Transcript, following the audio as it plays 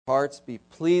Hearts be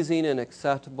pleasing and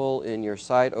acceptable in your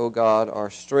sight, O God, our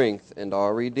strength and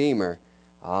our Redeemer.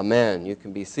 Amen. You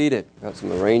can be seated. Got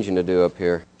some arranging to do up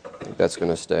here. I think that's going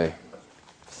to stay.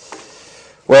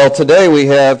 Well, today we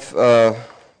have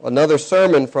another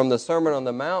sermon from the Sermon on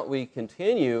the Mount. We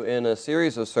continue in a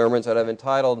series of sermons that I've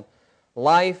entitled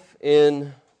Life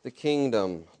in the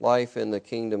Kingdom. Life in the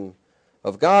Kingdom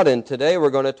of God. And today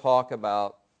we're going to talk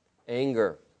about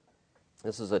anger.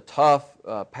 This is a tough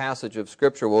passage of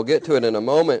Scripture. We'll get to it in a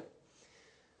moment.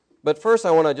 But first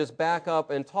I want to just back up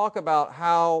and talk about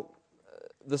how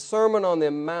the Sermon on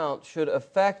the Mount should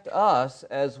affect us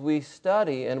as we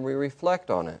study and we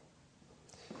reflect on it.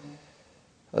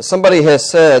 Somebody has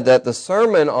said that the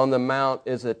Sermon on the Mount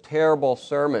is a terrible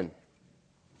sermon.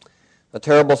 A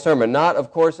terrible sermon. Not, of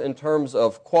course, in terms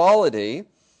of quality.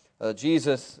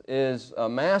 Jesus is a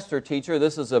master teacher.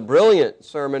 This is a brilliant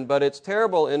sermon, but it's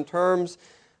terrible in terms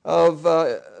of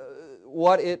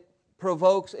what it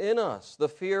provokes in us, the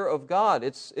fear of God.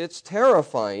 It's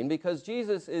terrifying because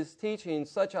Jesus is teaching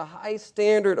such a high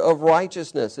standard of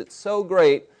righteousness. It's so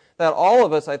great that all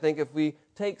of us, I think, if we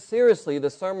take seriously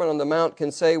the Sermon on the Mount,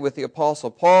 can say with the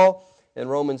Apostle Paul in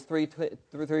Romans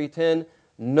 3:10,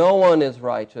 no one is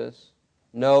righteous,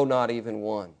 no, not even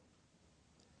one.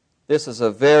 This is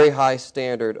a very high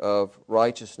standard of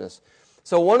righteousness.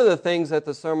 So one of the things that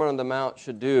the Sermon on the Mount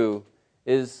should do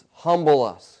is humble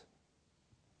us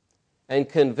and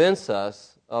convince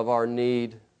us of our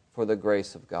need for the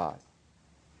grace of God.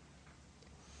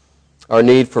 Our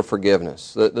need for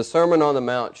forgiveness. The Sermon on the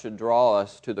Mount should draw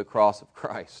us to the cross of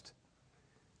Christ.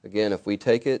 Again, if we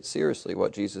take it seriously,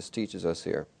 what Jesus teaches us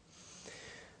here.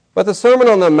 But the Sermon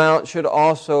on the Mount should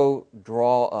also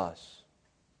draw us.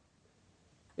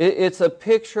 It's a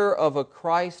picture of a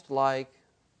Christ-like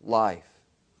life.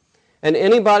 And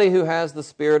anybody who has the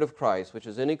Spirit of Christ, which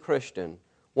is any Christian,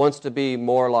 wants to be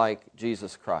more like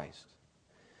Jesus Christ.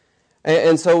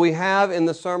 And so we have in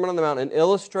the Sermon on the Mount an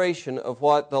illustration of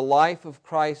what the life of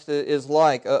Christ is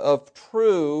like, of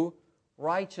true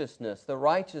righteousness, the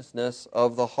righteousness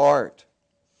of the heart.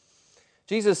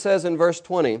 Jesus says in verse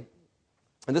 20,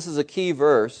 and this is a key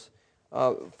verse,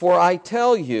 "For I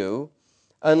tell you,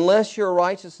 unless your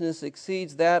righteousness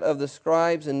exceeds that of the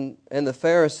scribes and the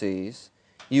Pharisees,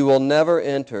 you will never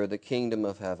enter the kingdom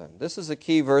of heaven." This is a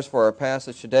key verse for our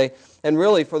passage today, and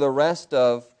really for the rest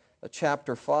of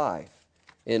chapter 5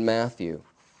 in Matthew.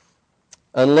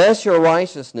 Unless your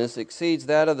righteousness exceeds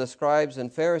that of the scribes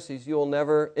and Pharisees, you will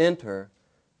never enter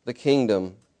the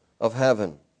kingdom of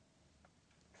heaven.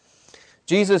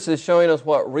 Jesus is showing us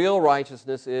what real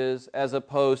righteousness is as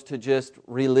opposed to just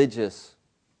religious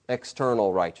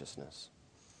external righteousness.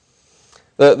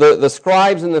 The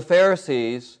scribes and the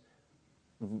Pharisees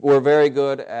were very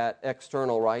good at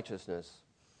external righteousness.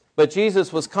 But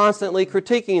Jesus was constantly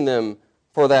critiquing them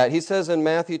for that. He says in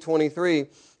Matthew 23,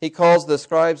 he calls the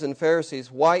scribes and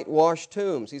Pharisees whitewashed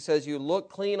tombs. He says, you look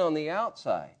clean on the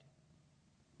outside.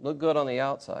 Look good on the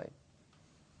outside.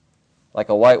 Like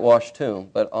a whitewashed tomb.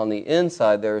 But on the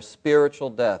inside there is spiritual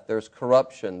death. There's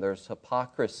corruption. There's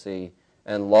hypocrisy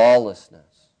and lawlessness.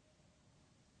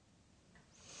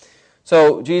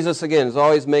 So Jesus, again, is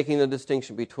always making the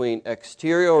distinction between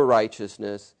exterior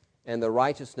righteousness and the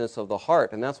righteousness of the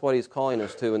heart. And that's what he's calling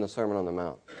us to in the Sermon on the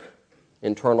Mount.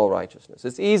 Internal righteousness.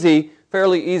 It's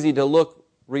fairly easy to look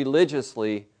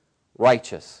religiously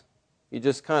righteous. You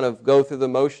just kind of go through the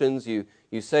motions, you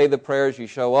say the prayers, you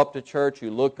show up to church,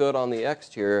 you look good on the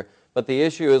exterior, but the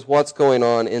issue is what's going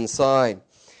on inside.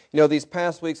 You know, these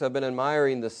past weeks I've been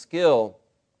admiring the skill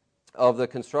of the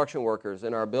construction workers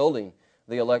in our building.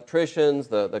 The electricians,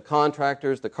 the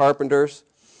contractors, the carpenters.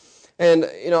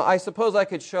 And, you know, I suppose I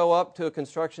could show up to a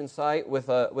construction site with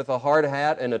a hard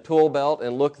hat and a tool belt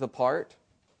and look the part.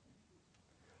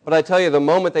 But I tell you, the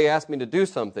moment they ask me to do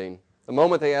something, the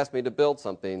moment they ask me to build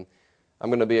something, I'm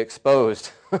going to be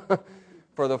exposed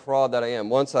for the fraud that I am.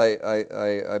 Once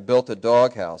I built a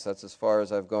doghouse. That's as far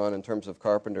as I've gone in terms of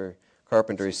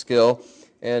carpentry skill.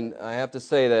 And I have to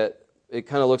say that it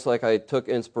kind of looks like I took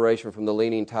inspiration from the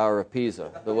Leaning Tower of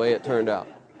Pisa, the way it turned out.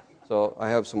 So I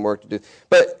have some work to do.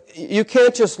 But you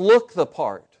can't just look the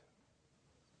part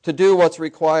to do what's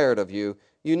required of you.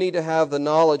 You need to have the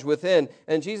knowledge within.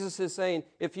 And Jesus is saying,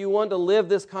 if you want to live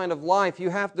this kind of life,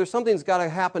 there's something's got to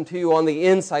happen to you on the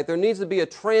inside. There needs to be a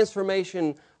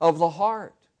transformation of the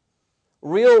heart.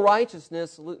 Real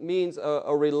righteousness means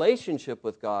a relationship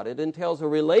with God. It entails a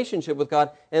relationship with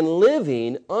God and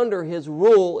living under His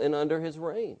rule and under His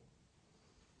reign.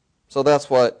 So that's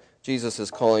what Jesus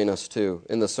is calling us to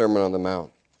in the Sermon on the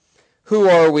Mount. Who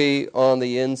are we on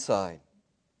the inside?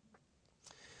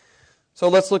 So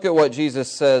let's look at what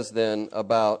Jesus says then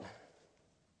about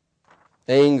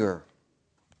anger.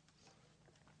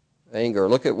 Anger.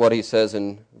 Look at what he says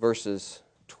in verses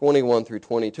 21 through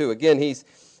 22. Again,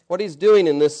 what he's doing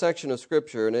in this section of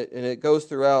Scripture, and it goes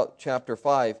throughout chapter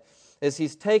 5, is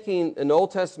he's taking an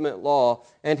Old Testament law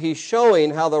and he's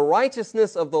showing how the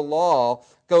righteousness of the law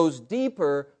goes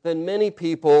deeper than many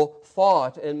people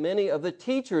thought and many of the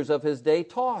teachers of his day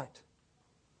taught.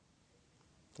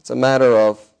 It's a matter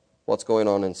of what's going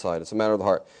on inside. It's a matter of the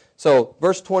heart. So,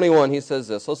 verse 21, he says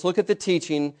this. Let's look at the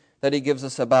teaching that he gives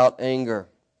us about anger.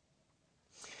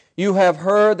 You have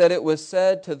heard that it was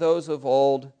said to those of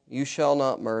old, you shall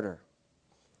not murder.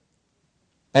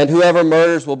 And whoever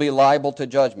murders will be liable to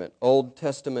judgment. Old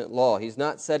Testament law. He's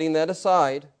not setting that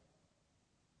aside.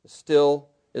 It still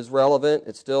is relevant.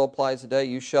 It still applies today.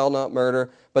 You shall not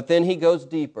murder. But then he goes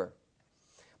deeper.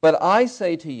 But I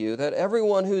say to you that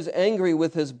everyone who's angry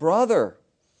with his brother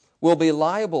will be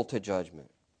liable to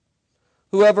judgment.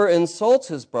 Whoever insults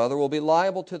his brother will be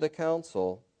liable to the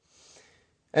council.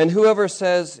 And whoever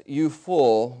says, you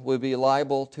fool, will be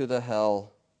liable to the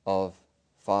hell of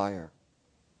fire.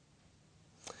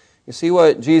 You see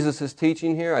what Jesus is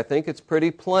teaching here? I think it's pretty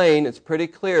plain. It's pretty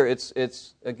clear. It's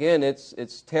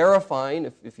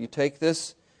terrifying if you take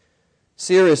this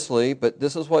seriously. But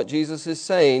this is what Jesus is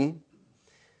saying.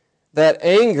 That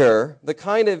anger, the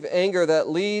kind of anger that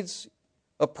leads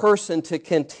a person to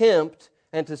contempt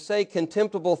and to say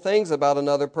contemptible things about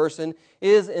another person,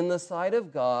 is in the sight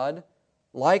of God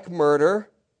like murder.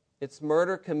 It's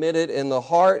murder committed in the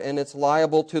heart, and it's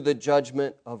liable to the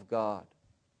judgment of God.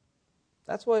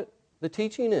 That's what the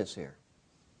teaching is here.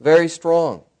 Very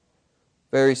strong,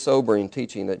 very sobering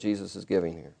teaching that Jesus is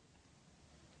giving here.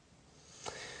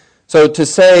 So to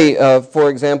say,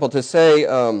 for example,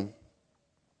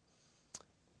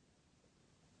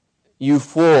 you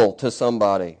fool to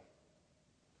somebody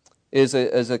is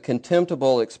a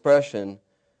contemptible expression,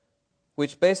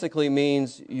 which basically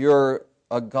means you're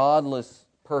a godless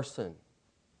person.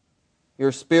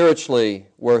 You're spiritually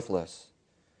worthless.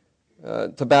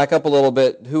 To back up a little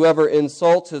bit, whoever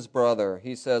insults his brother,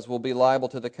 he says, will be liable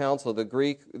to the council. The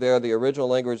Greek there, the original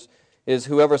language, is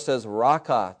whoever says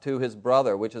raka to his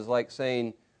brother, which is like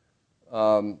saying,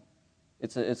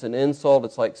 it's an insult.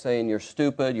 It's like saying you're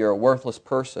stupid, you're a worthless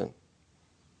person,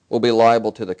 will be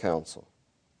liable to the council.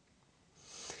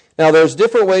 Now, there's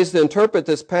different ways to interpret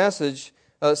this passage.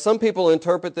 Some people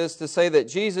interpret this to say that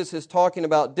Jesus is talking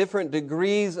about different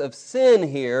degrees of sin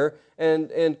here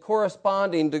and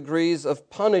corresponding degrees of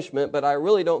punishment, but I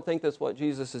really don't think that's what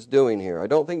Jesus is doing here. I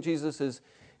don't think Jesus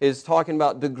is talking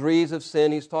about degrees of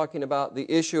sin. He's talking about the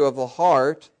issue of the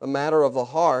heart, a matter of the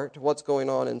heart, what's going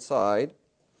on inside.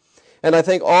 And I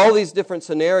think all these different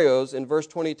scenarios in verse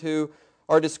 22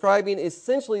 are describing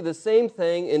essentially the same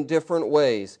thing in different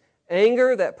ways.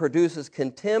 Anger that produces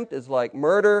contempt is like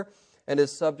murder and is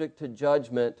subject to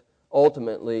judgment,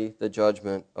 ultimately the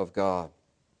judgment of God.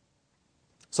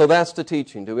 So that's the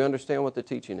teaching. Do we understand what the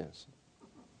teaching is?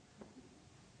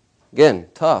 Again,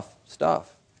 tough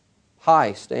stuff.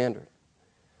 High standard.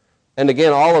 And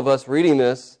again, all of us reading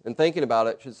this and thinking about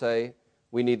it should say,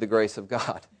 we need the grace of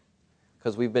God.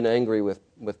 Because we've been angry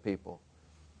with people.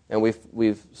 And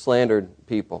we've slandered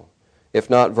people, if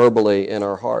not verbally, in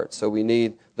our hearts. So we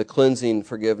need the cleansing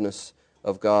forgiveness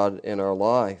of God in our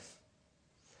life.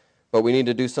 But we need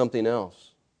to do something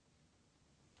else.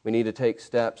 We need to take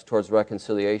steps towards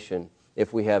reconciliation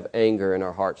if we have anger in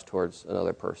our hearts towards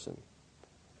another person.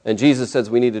 And Jesus says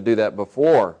we need to do that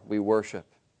before we worship.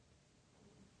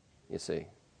 You see,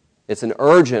 it's an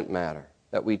urgent matter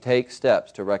that we take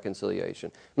steps to reconciliation.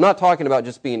 I'm not talking about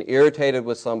just being irritated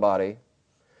with somebody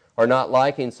or not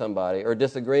liking somebody or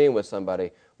disagreeing with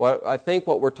somebody. I think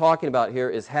what we're talking about here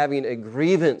is having a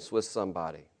grievance with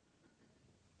somebody.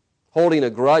 Holding a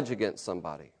grudge against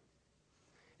somebody.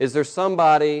 Is there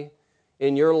somebody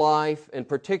in your life, and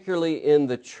particularly in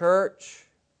the church?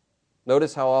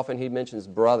 Notice how often he mentions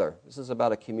brother. This is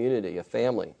about a community, a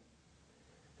family.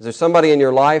 Is there somebody in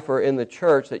your life or in the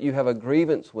church that you have a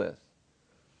grievance with?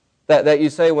 That you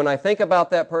say, when I think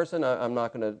about that person, I'm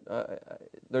not going to,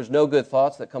 there's no good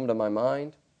thoughts that come to my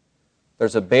mind.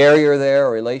 There's a barrier there,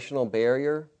 a relational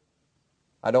barrier.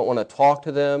 I don't want to talk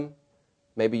to them.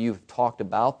 Maybe you've talked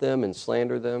about them and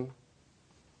slandered them.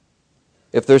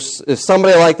 If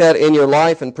somebody like that in your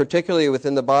life, and particularly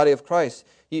within the body of Christ,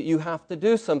 you have to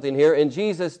do something here, and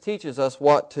Jesus teaches us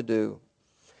what to do.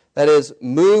 That is,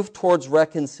 move towards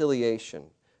reconciliation.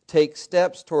 Take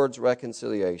steps towards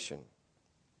reconciliation.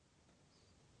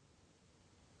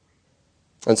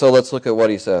 And so let's look at what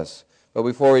he says. But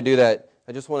before we do that,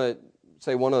 I just want to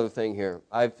say one other thing here.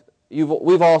 I've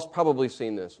we've all probably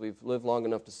seen this. We've lived long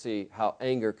enough to see how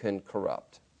anger can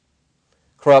corrupt.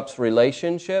 Corrupts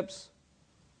relationships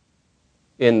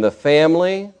in the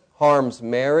family, harms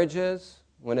marriages.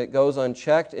 When it goes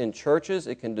unchecked in churches,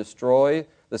 it can destroy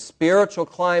the spiritual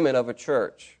climate of a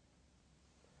church.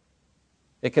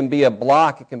 It can be a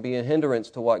block, it can be a hindrance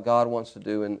to what God wants to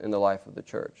do in the life of the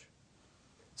church.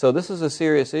 So this is a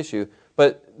serious issue.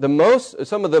 But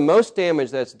some of the most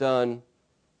damage that's done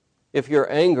if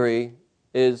you're angry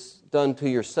is done to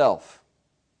yourself.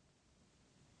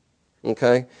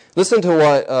 Okay? Listen to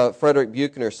what Frederick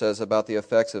Buechner says about the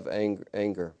effects of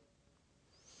anger.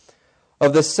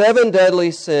 Of the 7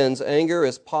 deadly sins, anger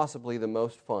is possibly the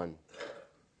most fun.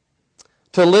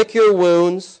 To lick your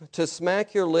wounds, to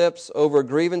smack your lips over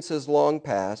grievances long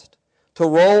past, to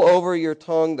roll over your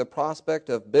tongue the prospect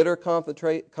of bitter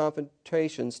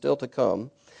confrontation still to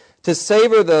come, to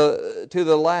savor to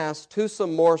the last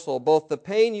toothsome morsel both the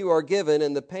pain you are given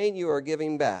and the pain you are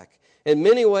giving back. In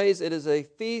many ways, it is a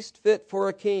feast fit for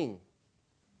a king.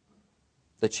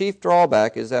 The chief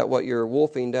drawback is that what you're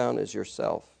wolfing down is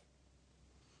yourself.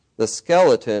 The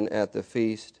skeleton at the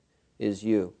feast is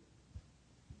you.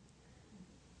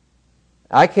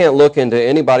 I can't look into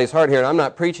anybody's heart here, and I'm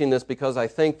not preaching this because I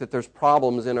think that there's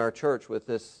problems in our church with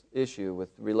this issue, with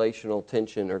relational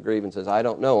tension or grievances. I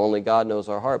don't know. Only God knows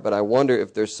our heart. But I wonder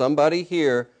if there's somebody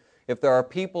here, if there are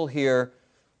people here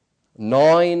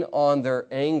gnawing on their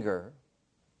anger,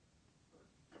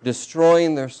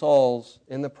 destroying their souls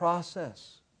in the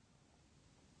process.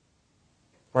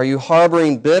 Are you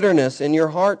harboring bitterness in your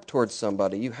heart towards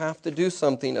somebody? You have to do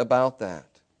something about that.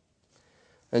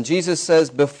 And Jesus says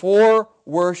before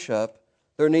worship,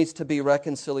 there needs to be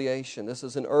reconciliation. This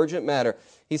is an urgent matter.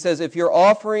 He says if you're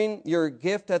offering your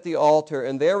gift at the altar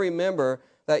and there remember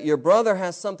that your brother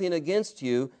has something against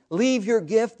you, leave your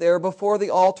gift there before the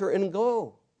altar and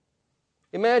go.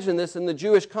 Imagine this in the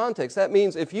Jewish context. That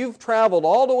means if you've traveled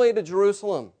all the way to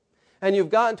Jerusalem and you've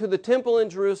gotten to the temple in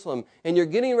Jerusalem and you're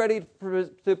getting ready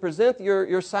to present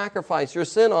your sacrifice, your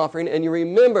sin offering, and you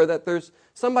remember that there's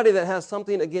somebody that has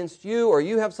something against you or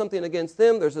you have something against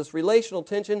them, there's this relational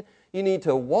tension, you need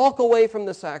to walk away from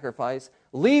the sacrifice,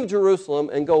 leave Jerusalem,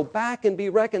 and go back and be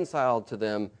reconciled to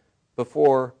them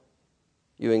before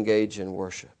you engage in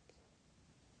worship.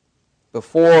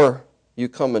 Before you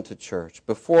come into church,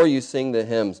 before you sing the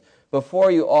hymns,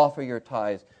 before you offer your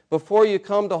tithes, before you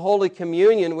come to Holy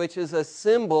Communion, which is a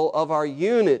symbol of our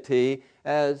unity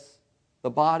as the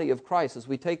body of Christ, as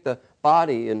we take the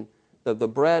body and the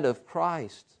bread of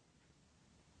Christ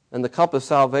and the cup of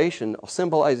salvation,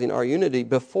 symbolizing our unity,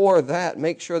 before that,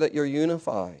 make sure that you're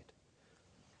unified.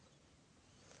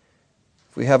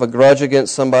 If we have a grudge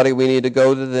against somebody, we need to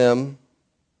go to them.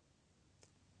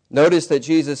 Notice that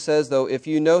Jesus says, though, if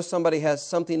you know somebody has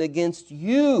something against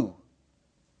you,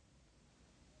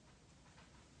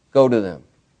 go to them.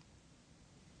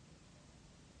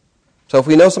 So if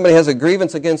we know somebody has a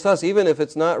grievance against us, even if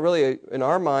it's not really, in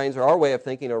our minds or our way of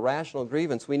thinking, a rational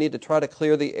grievance, we need to try to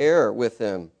clear the air with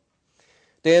them.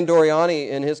 Dan Doriani,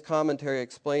 in his commentary,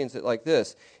 explains it like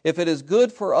this. If it is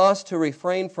good for us to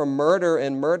refrain from murder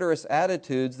and murderous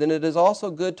attitudes, then it is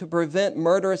also good to prevent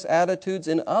murderous attitudes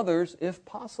in others if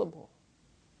possible.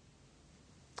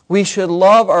 We should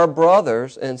love our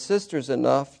brothers and sisters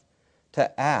enough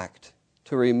to act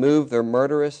to remove their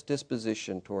murderous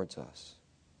disposition towards us.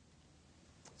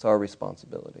 It's our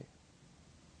responsibility.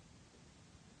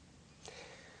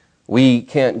 We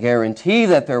can't guarantee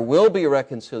that there will be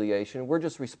reconciliation. We're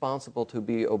just responsible to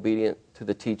be obedient to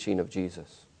the teaching of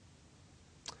Jesus.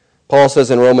 Paul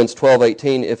says in Romans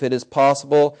 12:18, if it is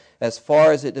possible, as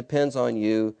far as it depends on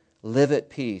you, live at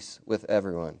peace with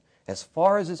everyone. As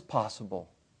far as is possible.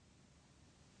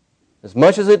 As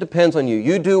much as it depends on you,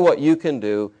 you do what you can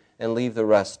do and leave the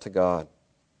rest to God.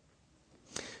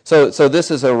 So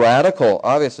this is a radical,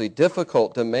 obviously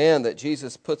difficult demand that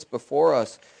Jesus puts before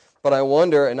us. But I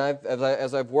wonder, and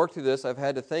as I've worked through this, I've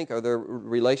had to think, are there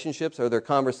relationships, are there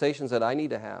conversations that I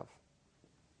need to have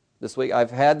this week?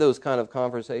 I've had those kind of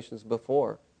conversations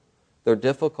before. They're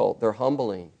difficult, they're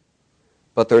humbling,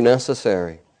 but they're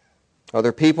necessary. Are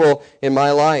there people in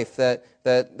my life that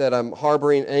I'm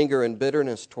harboring anger and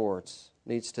bitterness towards?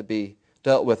 Needs to be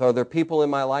dealt with. Are there people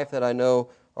in my life that I know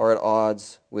are at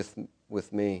odds with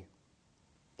me?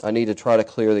 I need to try to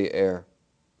clear the air.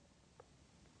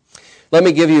 Let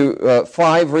me give you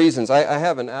 5 reasons. I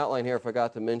have an outline here I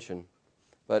forgot to mention,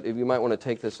 but if you might want to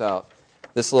take this out.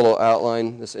 This little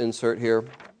outline, this insert here.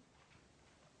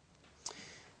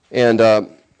 And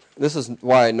this is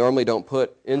why I normally don't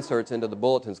put inserts into the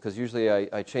bulletins, because usually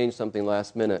I change something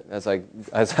last minute as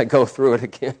I go through it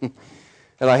again.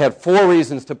 And I had 4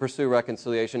 reasons to pursue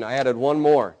reconciliation. I added one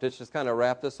more to just kind of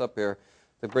wrap this up here,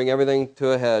 to bring everything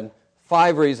to a head.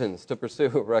 5 reasons to pursue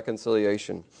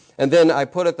reconciliation. And then I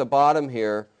put at the bottom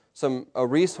here a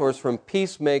resource from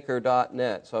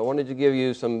peacemaker.net. So I wanted to give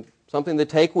you something to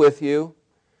take with you.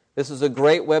 This is a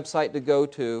great website to go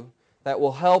to that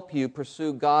will help you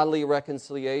pursue godly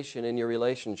reconciliation in your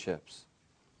relationships.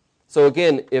 So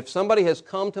again, if somebody has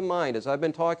come to mind, as I've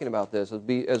been talking about this,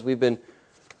 as we've been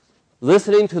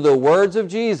listening to the words of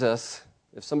Jesus,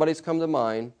 if somebody's come to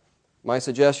mind, my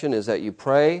suggestion is that you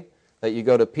pray, that you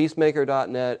go to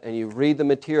peacemaker.net and you read the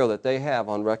material that they have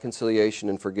on reconciliation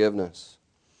and forgiveness.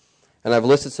 And I've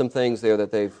listed some things there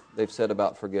that they've said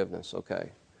about forgiveness,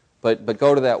 okay? But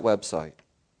go to that website.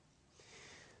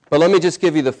 But let me just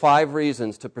give you the 5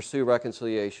 reasons to pursue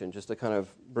reconciliation, just to kind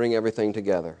of bring everything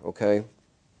together, okay?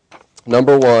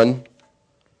 Number 1,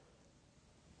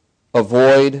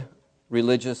 avoid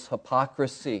religious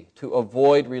hypocrisy. To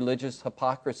avoid religious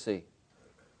hypocrisy.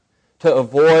 To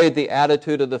avoid the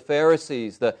attitude of the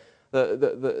Pharisees,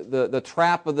 the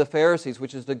trap of the Pharisees,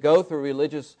 which is to go through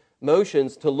religious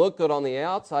motions to look good on the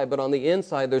outside, but on the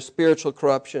inside there's spiritual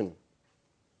corruption.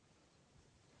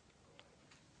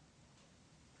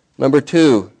 Number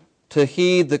 2, to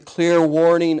heed the clear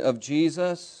warning of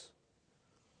Jesus.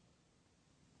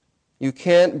 You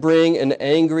can't bring an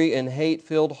angry and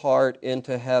hate-filled heart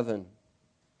into heaven.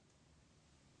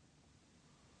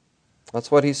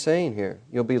 That's what he's saying here.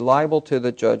 You'll be liable to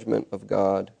the judgment of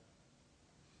God.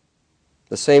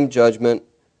 The same judgment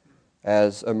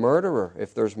as a murderer,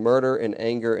 if there's murder and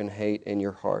anger and hate in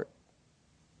your heart.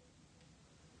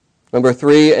 Number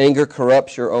 3, anger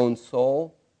corrupts your own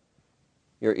soul.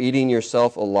 You're eating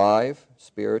yourself alive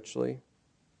spiritually.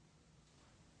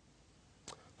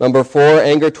 Number 4,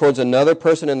 anger towards another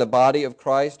person in the body of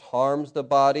Christ harms the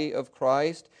body of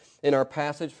Christ. In our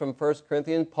passage from 1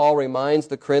 Corinthians, Paul reminds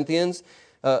the Corinthians,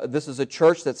 this is a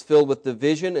church that's filled with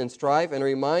division and strife, and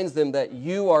reminds them that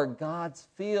you are God's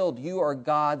field, you are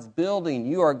God's building,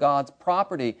 you are God's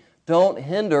property. Don't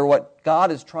hinder what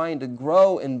God is trying to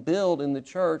grow and build in the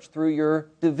church through your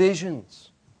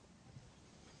divisions.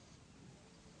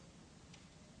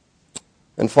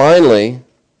 And finally,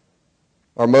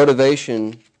 our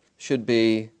motivation should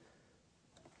be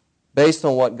based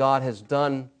on what God has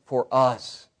done for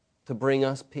us to bring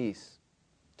us peace,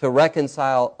 to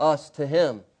reconcile us to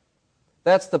Him.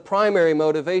 That's the primary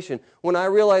motivation. When I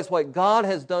realize what God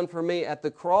has done for me at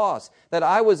the cross, that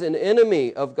I was an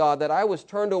enemy of God, that I was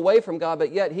turned away from God,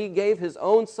 but yet He gave His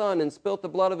own Son and spilt the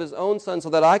blood of His own Son so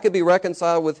that I could be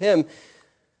reconciled with Him,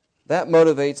 that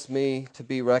motivates me to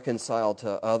be reconciled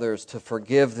to others, to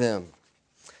forgive them.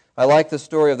 I like the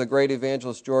story of the great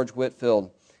evangelist George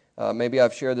Whitefield. Maybe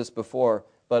I've shared this before,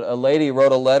 but a lady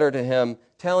wrote a letter to him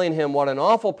telling him what an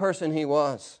awful person he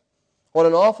was, what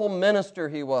an awful minister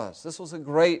he was. This was a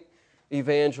great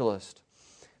evangelist.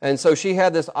 And so she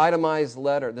had this itemized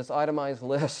letter, this itemized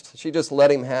list. She just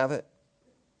let him have it.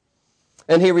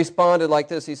 And he responded like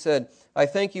this. He said, "I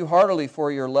thank you heartily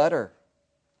for your letter.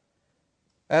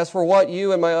 As for what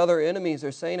you and my other enemies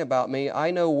are saying about me, I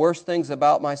know worse things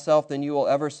about myself than you will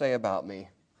ever say about me."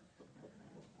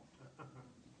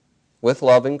 With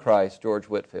love in Christ, George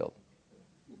Whitefield.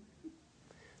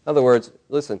 In other words,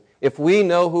 listen, if we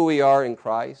know who we are in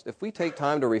Christ, if we take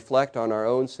time to reflect on our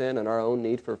own sin and our own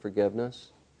need for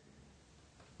forgiveness,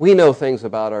 we know things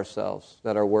about ourselves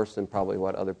that are worse than probably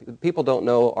what other people. People don't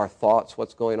know our thoughts,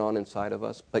 what's going on inside of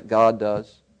us, but God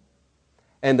does.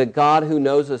 And the God who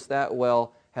knows us that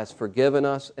well has forgiven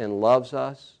us and loves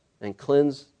us and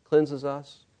cleanses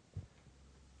us.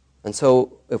 And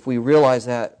so if we realize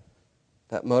that,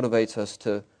 that motivates us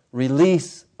to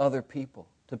release other people,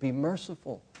 to be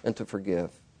merciful and to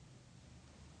forgive.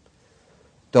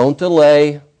 Don't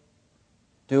delay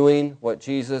doing what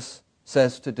Jesus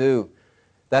says to do.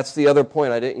 That's the other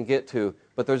point I didn't get to,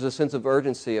 but there's a sense of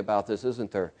urgency about this,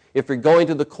 isn't there? If you're going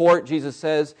to the court, Jesus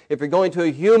says, if you're going to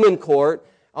a human court,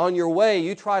 on your way,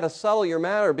 you try to settle your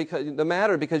matter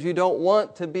because you don't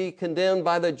want to be condemned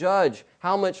by the judge.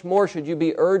 How much more should you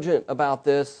be urgent about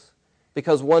this?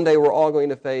 Because one day we're all going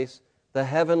to face the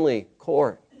heavenly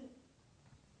court.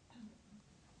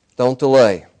 Don't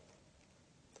delay.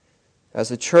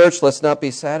 As a church, let's not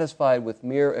be satisfied with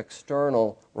mere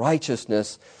external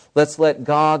righteousness. Let's let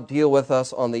God deal with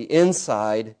us on the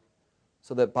inside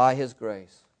so that by His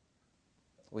grace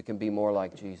we can be more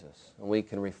like Jesus. And we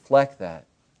can reflect that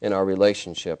in our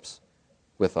relationships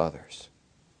with others.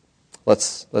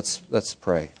 Let's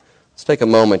pray. Let's take a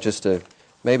moment just to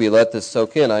maybe let this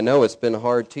soak in. I know it's been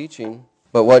hard teaching,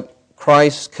 but what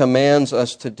Christ commands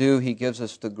us to do, He gives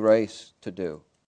us the grace to do.